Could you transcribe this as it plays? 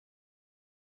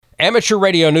Amateur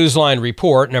Radio Newsline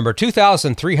Report number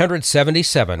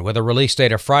 2377 with a release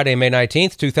date of Friday, May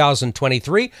 19th,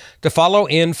 2023 to follow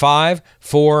in 5,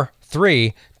 4,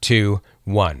 3, 2,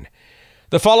 1.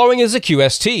 The following is a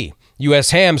QST.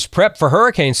 U.S. hams prep for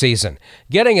hurricane season,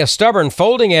 getting a stubborn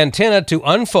folding antenna to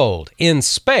unfold in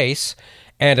space,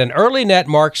 and an early net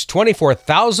marks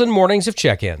 24,000 mornings of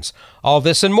check-ins. All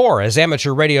this and more as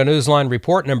Amateur Radio Newsline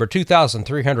Report number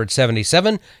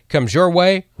 2377 comes your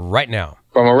way right now.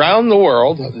 From around the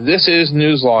world, this is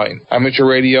Newsline, Amateur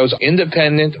Radio's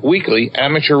independent, weekly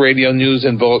amateur radio news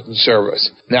and bulletin service.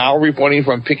 Now reporting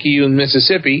from Picayune,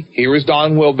 Mississippi, here is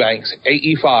Don Wilbanks,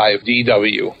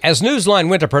 AE5DW. As Newsline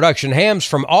went to production, hams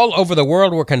from all over the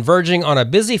world were converging on a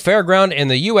busy fairground in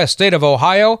the U.S. state of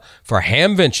Ohio for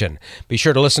Hamvention. Be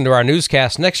sure to listen to our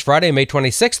newscast next Friday, May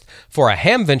 26th, for a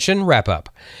Hamvention wrap-up.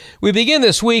 We begin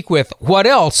this week with What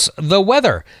Else? The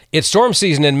weather. It's storm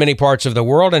season in many parts of the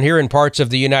world, and here in parts of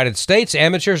the United States,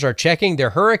 amateurs are checking their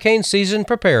hurricane season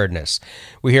preparedness.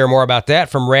 We hear more about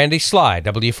that from Randy Sly,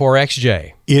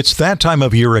 W4XJ. It's that time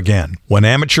of year again, when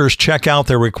amateurs check out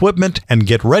their equipment and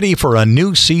get ready for a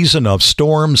new season of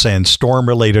storms and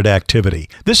storm-related activity.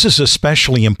 This is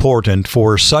especially important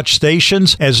for such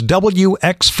stations as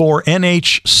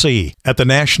WX4NHC at the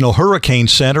National Hurricane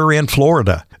Center in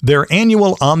Florida. Their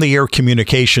annual on-the-air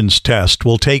communications test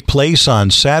will take place on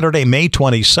Saturday, May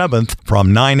 27th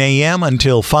from 9 a.m.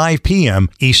 until 5 p.m.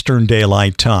 Eastern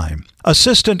Daylight Time.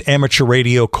 Assistant Amateur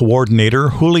Radio Coordinator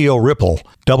Julio Ripple,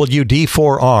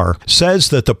 WD4R, says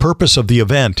that the purpose of the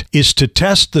event is to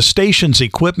test the station's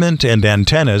equipment and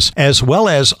antennas as well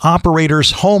as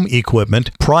operators' home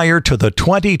equipment prior to the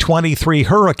 2023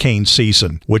 hurricane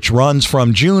season, which runs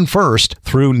from June 1st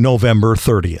through November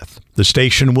 30th. The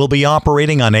station will be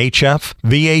operating on HF,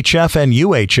 VHF, and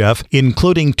UHF,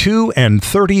 including 2 and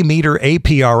 30-meter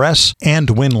APRS and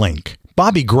WinLink.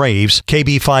 Bobby Graves,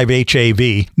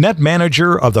 KB5HAV, net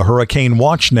manager of the Hurricane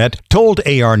WatchNet, told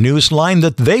AR Newsline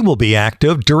that they will be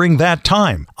active during that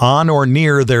time, on or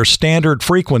near their standard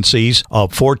frequencies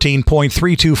of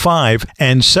 14.325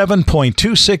 and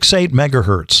 7.268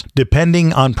 megahertz,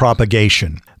 depending on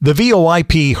propagation. The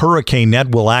VoIP Hurricane Net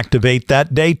will activate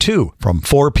that day too, from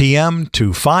 4 p.m.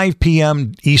 to 5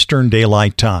 p.m. Eastern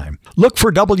Daylight Time. Look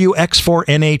for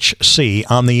WX4NHC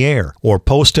on the air or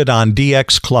post it on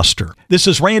DX Cluster. This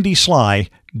is Randy Sly,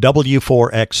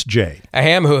 W4XJ. A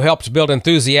ham who helped build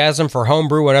enthusiasm for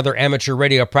homebrew and other amateur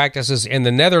radio practices in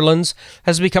the Netherlands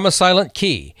has become a silent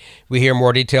key. We hear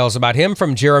more details about him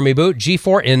from Jeremy Boot,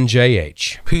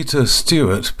 G4NJH. Peter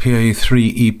Stewart,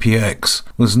 PA3EPX,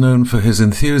 was known for his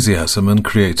enthusiasm and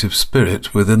creative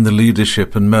spirit within the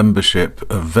leadership and membership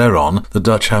of Veron, the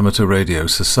Dutch Amateur Radio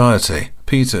Society.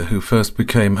 Peter, who first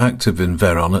became active in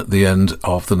Veron at the end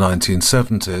of the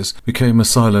 1970s, became a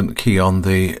silent key on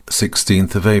the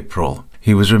 16th of April.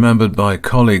 He was remembered by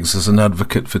colleagues as an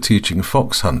advocate for teaching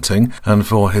fox hunting and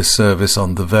for his service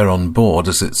on the Veron board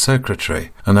as its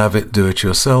secretary. An avid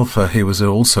do-it-yourselfer, he was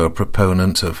also a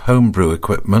proponent of homebrew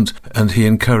equipment, and he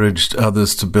encouraged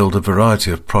others to build a variety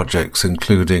of projects,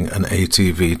 including an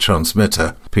ATV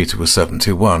transmitter. Peter was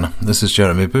 71. This is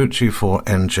Jeremy Bucci for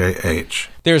NJH.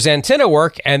 There's antenna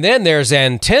work, and then there's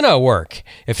antenna work.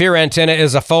 If your antenna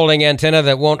is a folding antenna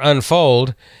that won't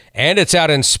unfold, and it's out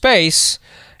in space,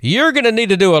 you're going to need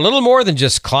to do a little more than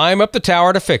just climb up the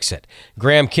tower to fix it.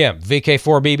 Graham Kemp,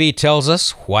 VK4BB, tells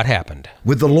us what happened.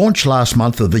 With the launch last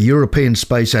month of the European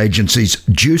Space Agency's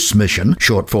JUICE mission,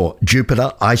 short for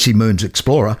Jupiter Icy Moons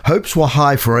Explorer, hopes were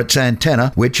high for its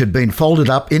antenna, which had been folded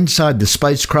up inside the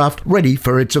spacecraft, ready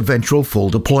for its eventual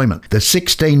full deployment. The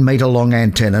 16-meter-long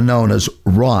antenna, known as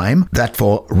RIME, that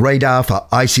for Radar for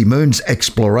Icy Moons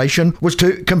Exploration, was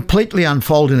to completely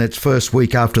unfold in its first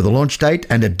week after the launch date,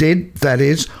 and it did, that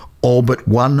is, all but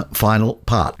one final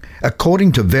part.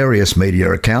 According to various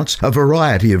media accounts, a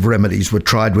variety of remedies were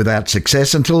tried without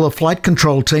success until the flight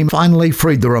control team finally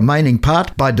freed the remaining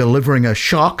part by delivering a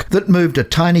shock that moved a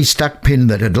tiny stuck pin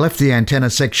that had left the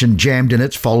antenna section jammed in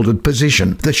its folded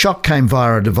position. The shock came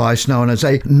via a device known as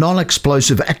a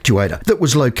non-explosive actuator that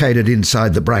was located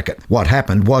inside the bracket. What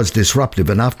happened was disruptive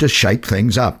enough to shake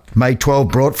things up. May 12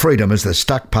 brought freedom as the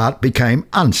stuck part became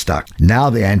unstuck.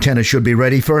 Now the antenna should be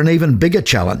ready for an even bigger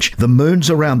challenge: the moons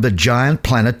around the giant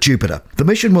planet Jupiter. The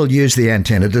mission will use the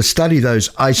antenna to study those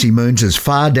icy moons as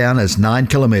far down as 9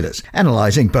 kilometers,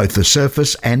 analyzing both the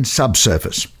surface and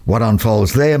subsurface. What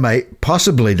unfolds there may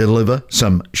possibly deliver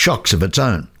some shocks of its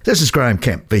own. This is Graham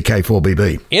Kemp,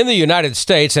 VK4BB. In the United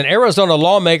States, an Arizona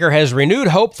lawmaker has renewed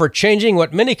hope for changing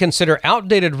what many consider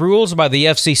outdated rules by the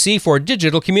FCC for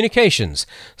digital communications.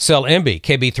 Sel Emby,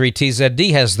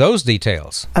 KB3TZD, has those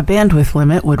details. A bandwidth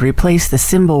limit would replace the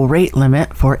symbol rate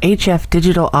limit for HF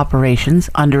digital operations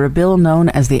under a bill known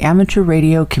as the Amateur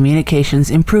Radio Communications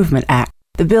Improvement Act.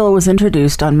 The bill was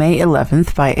introduced on May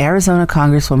 11th by Arizona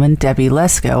Congresswoman Debbie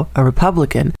Lesko, a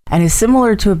Republican, and is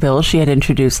similar to a bill she had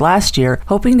introduced last year,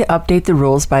 hoping to update the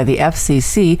rules by the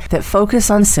FCC that focus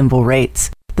on symbol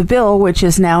rates. The bill, which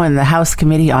is now in the House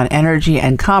Committee on Energy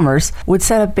and Commerce, would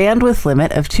set a bandwidth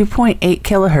limit of 2.8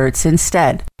 kilohertz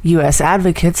instead. U.S.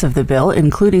 advocates of the bill,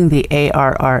 including the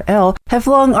ARRL, have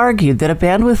long argued that a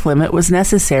bandwidth limit was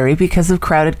necessary because of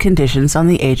crowded conditions on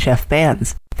the HF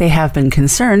bands. They have been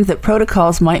concerned that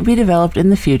protocols might be developed in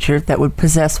the future that would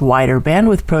possess wider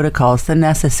bandwidth protocols than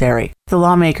necessary. The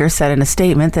lawmaker said in a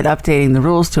statement that updating the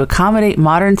rules to accommodate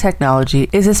modern technology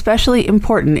is especially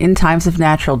important in times of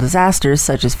natural disasters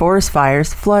such as forest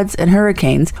fires, floods, and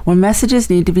hurricanes, when messages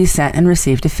need to be sent and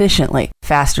received efficiently.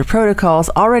 Faster protocols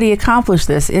already accomplish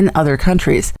this in other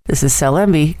countries. This is Sel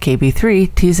Emby,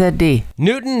 KB3TZD.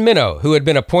 Newton Minow, who had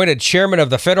been appointed chairman of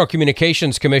the Federal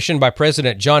Communications Commission by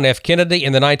President John F. Kennedy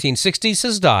in the 1960s,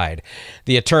 has died.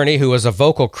 The attorney, who was a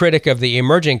vocal critic of the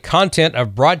emerging content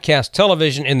of broadcast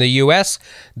television in the U.S.,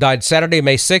 died Saturday,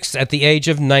 May 6th at the age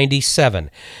of 97.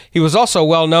 He was also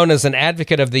well known as an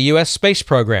advocate of the U.S. space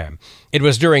program. It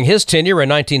was during his tenure in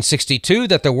 1962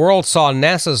 that the world saw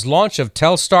NASA's launch of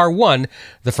Telstar 1,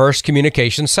 the first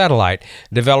communication satellite,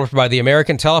 developed by the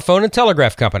American Telephone and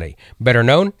Telegraph Company, better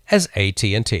known as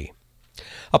AT&T.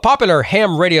 A popular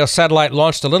ham radio satellite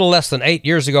launched a little less than 8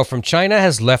 years ago from China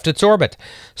has left its orbit.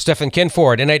 Stephen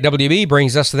Kinford, N8WB,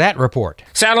 brings us that report.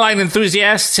 Satellite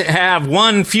enthusiasts have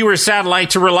one fewer satellite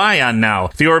to rely on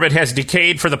now. The orbit has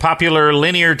decayed for the popular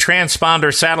linear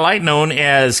transponder satellite known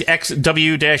as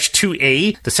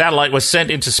XW-2A. The satellite was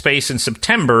sent into space in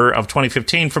September of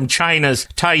 2015 from China's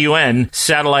Taiyuan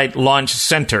Satellite Launch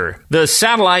Center. The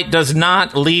satellite does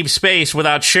not leave space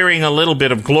without sharing a little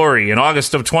bit of glory. In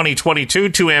August of 2022,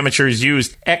 two amateurs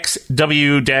used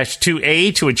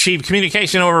XW-2A to achieve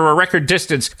communication over a record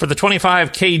distance for the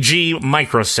 25 kg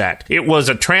microsat. It was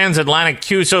a transatlantic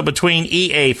QSO between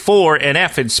EA4 and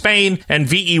F in Spain and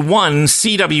VE1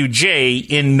 CWJ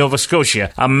in Nova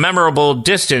Scotia, a memorable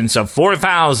distance of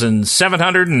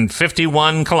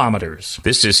 4,751 kilometers.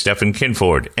 This is Stephen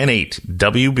Kinford,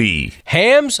 N8WB.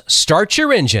 Hams, start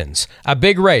your engines. A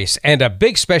big race and a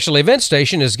big special event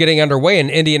station is getting underway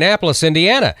in Indianapolis,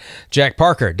 Indiana. Jack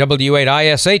Parker,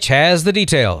 W8ISH, has the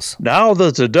details. Now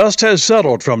that the dust has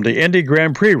settled from the Indy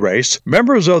Grand Prix race,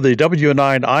 members of the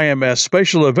W9IMS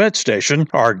Special Event Station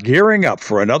are gearing up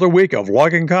for another week of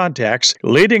logging contacts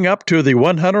leading up to the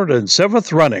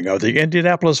 107th running of the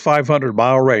Indianapolis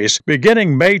 500-mile race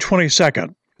beginning May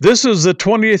 22nd. This is the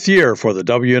 20th year for the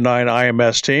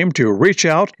W9IMS team to reach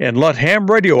out and let ham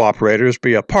radio operators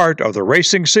be a part of the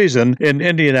racing season in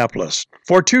Indianapolis.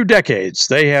 For 2 decades,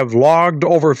 they have logged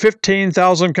over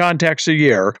 15,000 contacts a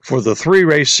year for the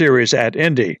 3-race series at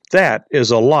Indy. That is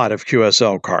a lot of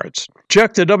QSL cards.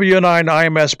 Check the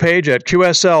W9IMS page at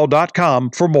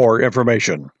QSL.com for more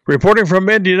information. Reporting from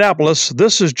Indianapolis,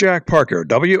 this is Jack Parker,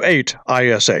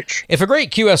 W8ISH. If a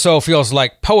great QSO feels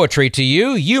like poetry to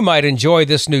you, you might enjoy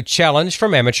this new challenge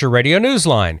from Amateur Radio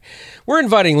Newsline. We're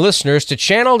inviting listeners to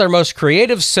channel their most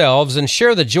creative selves and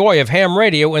share the joy of ham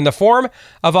radio in the form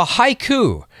of a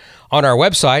haiku. On our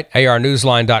website,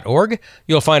 arnewsline.org,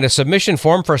 you'll find a submission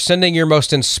form for sending your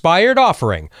most inspired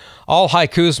offering. All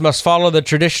haikus must follow the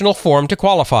traditional form to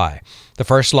qualify. The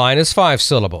first line is 5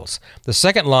 syllables, the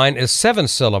second line is 7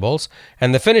 syllables,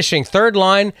 and the finishing third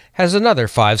line has another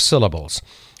 5 syllables.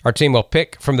 Our team will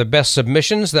pick from the best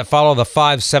submissions that follow the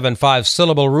 5-7-5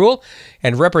 syllable rule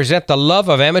and represent the love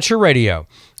of amateur radio.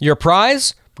 Your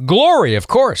prize? Glory, of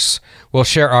course. We'll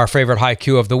share our favorite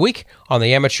haiku of the week on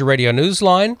the Amateur Radio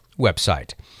Newsline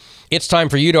website. It's time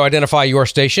for you to identify your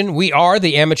station. We are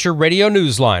the Amateur Radio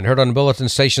Newsline, heard on bulletin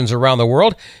stations around the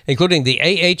world, including the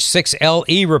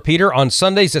AH6LE repeater on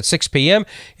Sundays at 6 p.m.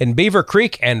 in Beaver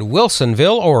Creek and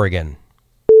Wilsonville, Oregon.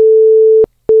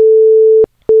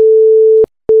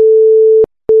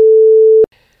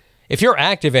 If you're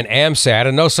active in AMSAT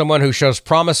and know someone who shows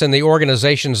promise in the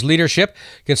organization's leadership,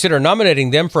 consider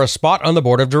nominating them for a spot on the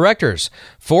board of directors.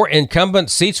 4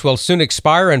 incumbent seats will soon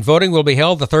expire and voting will be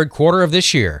held the third quarter of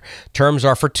this year. Terms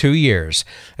are for 2 years.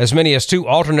 As many as 2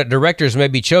 alternate directors may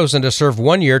be chosen to serve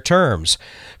 1-year terms.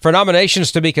 For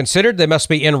nominations to be considered, they must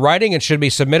be in writing and should be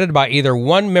submitted by either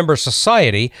one member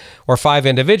society or 5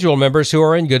 individual members who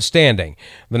are in good standing.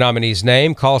 The nominee's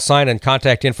name, call sign, and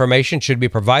contact information should be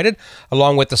provided,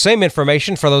 along with the same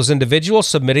information for those individuals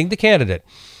submitting the candidate.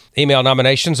 Email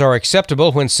nominations are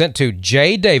acceptable when sent to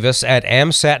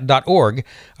jdavis@amsat.org.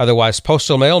 Otherwise,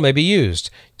 postal mail may be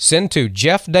used. Send to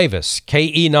Jeff Davis,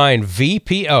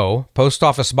 KE9VPO, Post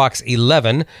Office Box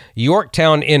 11,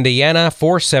 Yorktown, Indiana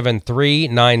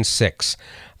 47396.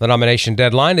 The nomination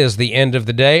deadline is the end of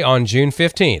the day on June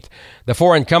 15th. The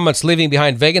 4 incumbents leaving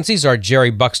behind vacancies are Jerry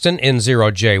Buxton,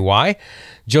 N0JY,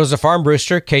 Joseph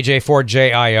Armbruster,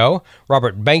 KJ4JIO,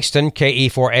 Robert Bankston,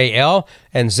 KE4AL,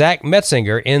 and Zach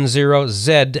Metzinger,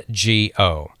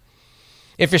 N0ZGO.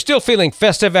 If you're still feeling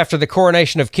festive after the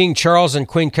coronation of King Charles and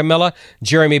Queen Camilla,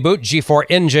 Jeremy Boot,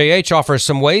 G4NJH, offers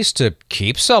some ways to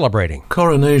keep celebrating.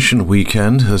 Coronation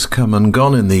weekend has come and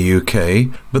gone in the UK,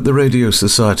 but the Radio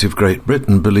Society of Great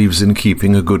Britain believes in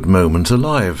keeping a good moment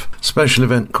alive. Special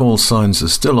event call signs are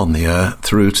still on the air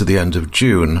through to the end of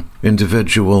June.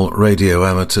 Individual radio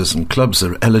amateurs and clubs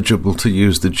are eligible to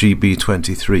use the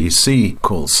GB23C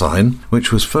call sign,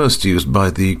 which was first used by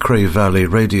the Cray Valley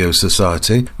Radio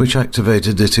Society, which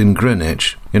activated it in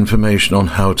Greenwich. Information on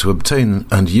how to obtain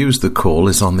and use the call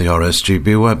is on the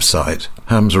RSGB website.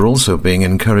 Hams are also being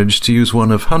encouraged to use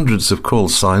one of hundreds of call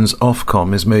signs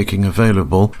Ofcom is making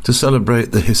available to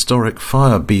celebrate the historic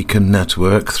fire beacon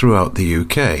network throughout the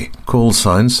UK. Call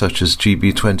signs such as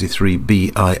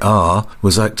GB23BIR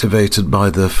was activated by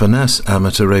the Finesse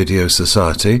Amateur Radio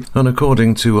Society, and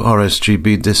according to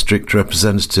RSGB District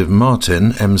Representative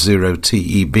Martin,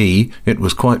 M0TEB, it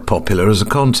was quite popular as a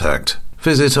contact.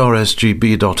 Visit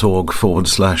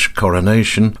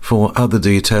rsgb.org/coronation for other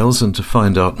details and to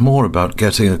find out more about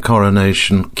getting a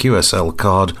Coronation QSL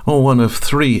card or one of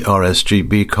 3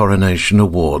 RSGB Coronation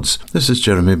Awards. This is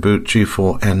Jeremy Boot,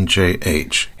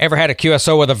 G4NJH. Ever had a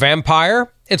QSO with a vampire?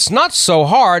 It's not so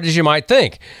hard as you might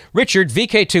think. Richard,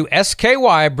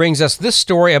 VK2SKY, brings us this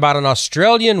story about an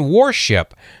Australian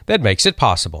warship that makes it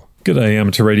possible. G'day,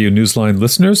 Amateur Radio Newsline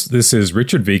listeners. This is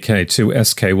Richard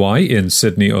VK2SKY in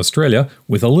Sydney, Australia,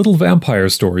 with a little vampire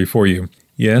story for you.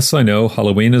 Yes, I know,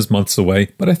 Halloween is months away,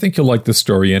 but I think you'll like the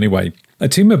story anyway. A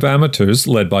team of amateurs,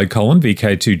 led by Colin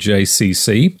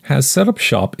VK2JCC, has set up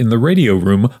shop in the radio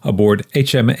room aboard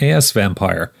HMAS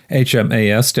Vampire.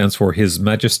 HMAS stands for His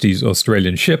Majesty's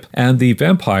Australian Ship, and the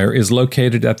Vampire is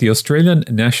located at the Australian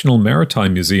National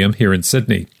Maritime Museum here in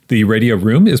Sydney. The radio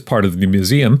room is part of the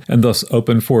museum and thus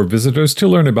open for visitors to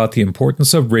learn about the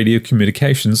importance of radio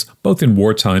communications, both in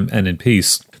wartime and in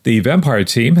peace. The Vampire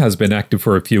team has been active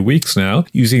for a few weeks now,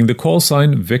 using the call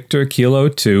sign Victor Kilo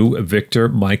 2 Victor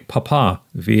Mike Papa,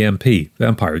 VMP.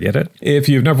 Vampire, get it? If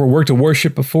you've never worked a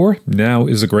warship before, now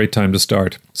is a great time to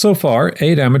start. So far,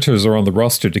 8 amateurs are on the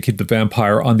roster to keep the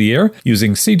Vampire on the air,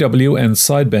 using CW and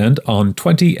sideband on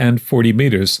 20 and 40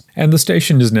 meters, and the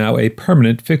station is now a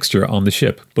permanent fixture on the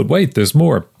ship. But wait, there's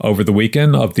more. Over the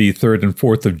weekend of the 3rd and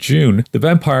 4th of June, the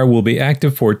Vampire will be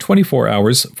active for 24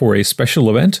 hours for a special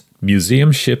event,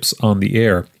 Museum Ships on the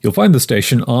Air. You'll find the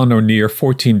station on or near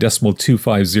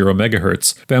 14.250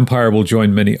 MHz. Vampire will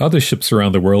join many other ships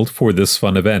around the world for this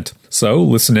fun event. So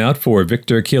listen out for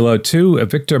Victor Kilo 2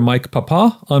 Victor Mike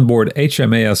Papa on board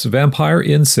HMAS Vampire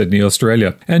in Sydney,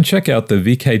 Australia. And check out the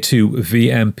VK2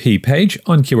 VMP page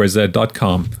on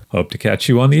QRZ.com. Hope to catch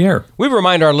you on the air. We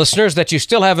remind our listeners that you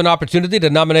still have an opportunity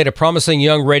to nominate a promising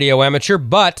young radio amateur,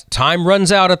 but time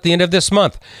runs out at the end of this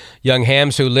month. Young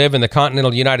hams who live in the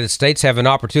continental United States have an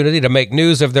opportunity to make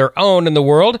news of their own in the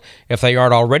world, if they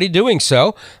aren't already doing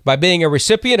so, by being a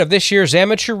recipient of this year's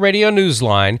Amateur Radio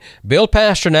Newsline Bill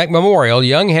Pasternak Memorial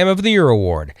Young Ham of the Year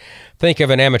Award. Think of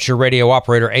an amateur radio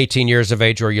operator 18 years of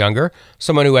age or younger,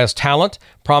 someone who has talent,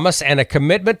 promise, and a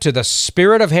commitment to the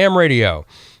spirit of ham radio.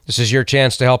 This is your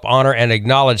chance to help honor and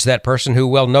acknowledge that person who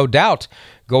will, no doubt,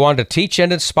 go on to teach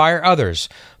and inspire others.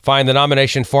 Find the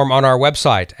nomination form on our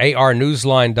website,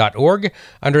 arnewsline.org,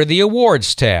 under the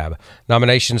Awards tab.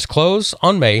 Nominations close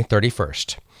on May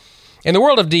 31st. In the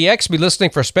world of DX, be listening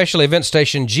for special event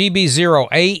station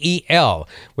GB0AEL,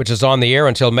 which is on the air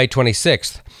until May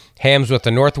 26th. Hams with the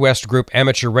Northwest Group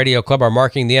Amateur Radio Club are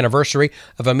marking the anniversary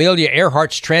of Amelia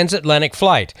Earhart's transatlantic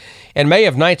flight. In May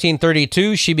of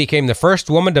 1932, she became the first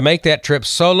woman to make that trip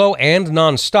solo and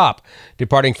nonstop,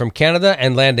 departing from Canada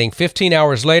and landing 15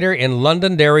 hours later in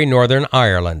Londonderry, Northern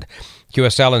Ireland.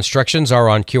 QSL instructions are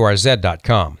on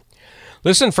QRZ.com.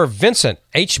 Listen for Vincent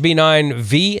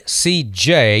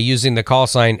HB9VCJ using the call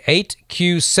sign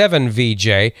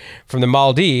 8Q7VJ from the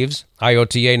Maldives,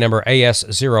 IOTA number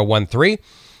AS013,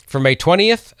 from May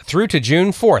 20th through to June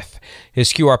 4th.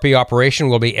 His QRP operation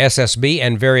will be SSB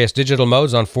and various digital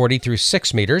modes on 40 through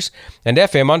 6 meters and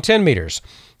FM on 10 meters.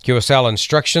 QSL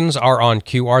instructions are on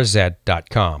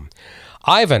QRZ.com.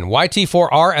 Ivan,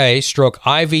 YT4RA, stroke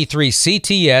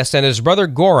IV3CTS, and his brother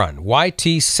Goran,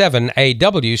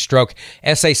 YT7AW, stroke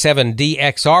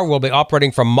SA7DXR, will be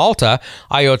operating from Malta,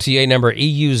 IOTA number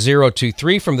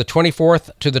EU023, from the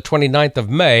 24th to the 29th of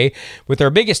May, with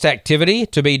their biggest activity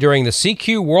to be during the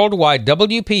CQ Worldwide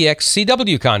WPX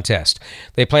CW contest.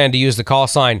 They plan to use the call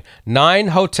sign 9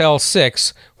 Hotel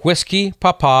 6 Whiskey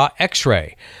Papa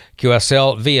X-Ray,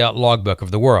 QSL via Logbook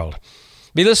of the World.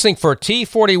 Be listening for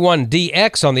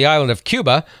T41DX on the island of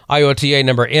Cuba, IOTA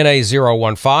number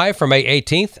NA015, from May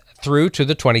 18th through to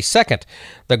the 22nd.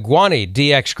 The Guani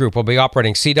DX group will be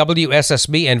operating CW,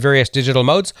 SSB, and various digital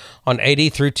modes on 80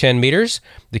 through 10 meters.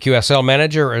 The QSL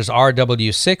manager is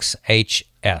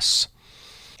RW6HS.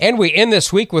 And we end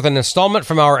this week with an installment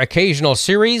from our occasional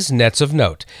series, Nets of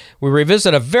Note. We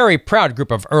revisit a very proud group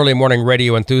of early morning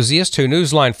radio enthusiasts who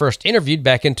Newsline first interviewed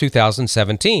back in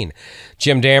 2017.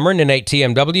 Jim Dameron in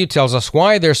 8TMW tells us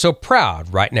why they're so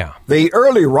proud right now. The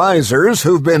early risers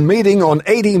who've been meeting on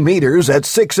 80 meters at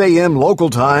 6 a.m.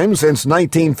 local time since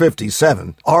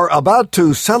 1957 are about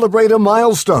to celebrate a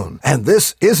milestone, and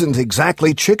this isn't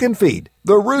exactly chicken feed.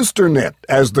 The Rooster Net,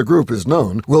 as the group is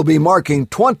known, will be marking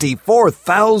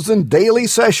 24,000 daily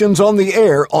sessions on the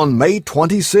air on May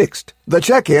 26th. The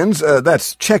check-ins,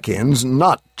 that's check-ins,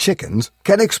 not chickens,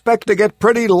 can expect to get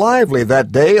pretty lively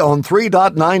that day on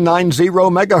 3.990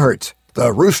 megahertz.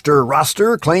 The Rooster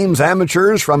roster claims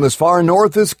amateurs from as far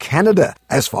north as Canada,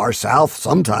 as far south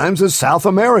sometimes as South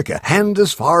America, and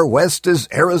as far west as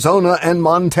Arizona and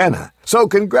Montana. So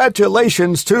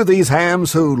congratulations to these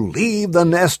hams who leave the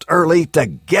nest early to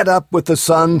get up with the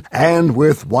sun and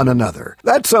with one another.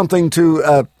 That's something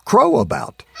to crow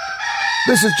about.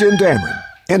 This is Jim Dameron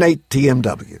in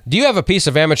 8TMW. Do you have a piece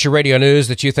of amateur radio news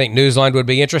that you think Newsline would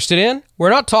be interested in? We're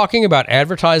not talking about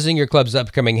advertising your club's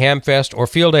upcoming Hamfest or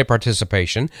Field Day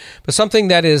participation, but something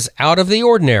that is out of the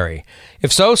ordinary.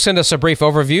 If so, send us a brief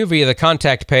overview via the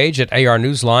contact page at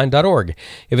arnewsline.org.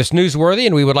 If it's newsworthy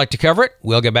and we would like to cover it,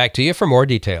 we'll get back to you for more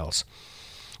details.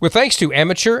 With thanks to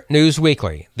Amateur News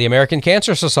Weekly, the American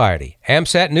Cancer Society,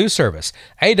 AMSAT News Service,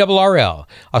 ARRL,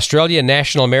 Australian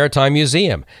National Maritime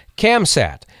Museum,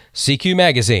 CAMSAT, CQ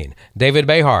Magazine, David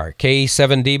Behar,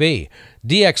 KE7DB,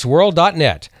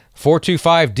 DXWorld.net,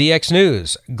 425DX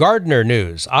News, Gardner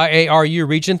News, IARU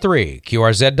Region 3,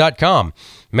 QRZ.com,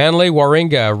 Manly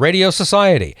Warringah Radio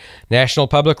Society, National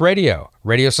Public Radio,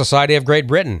 Radio Society of Great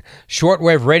Britain,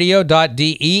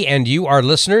 shortwaveradio.de, and you, our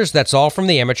listeners. That's all from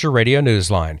the Amateur Radio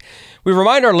Newsline. We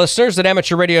remind our listeners that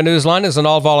Amateur Radio Newsline is an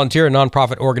all-volunteer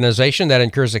nonprofit organization that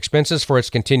incurs expenses for its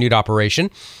continued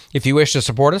operation. If you wish to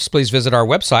support us, please visit our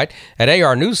website at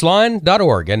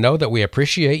arnewsline.org and know that we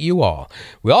appreciate you all.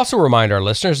 We also remind our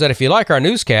listeners that if you like our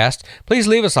newscast, please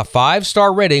leave us a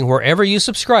 5-star rating wherever you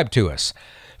subscribe to us.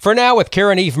 For now, with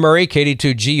Karen Eve Murray,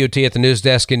 KD2GUT at the news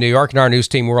desk in New York, and our news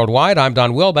team worldwide, I'm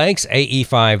Don Wilbanks,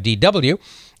 AE5DW,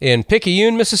 in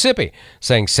Picayune, Mississippi,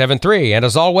 saying 7-3, and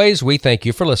as always, we thank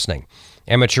you for listening.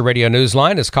 Amateur Radio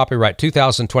Newsline is copyright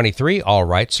 2023, all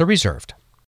rights are reserved.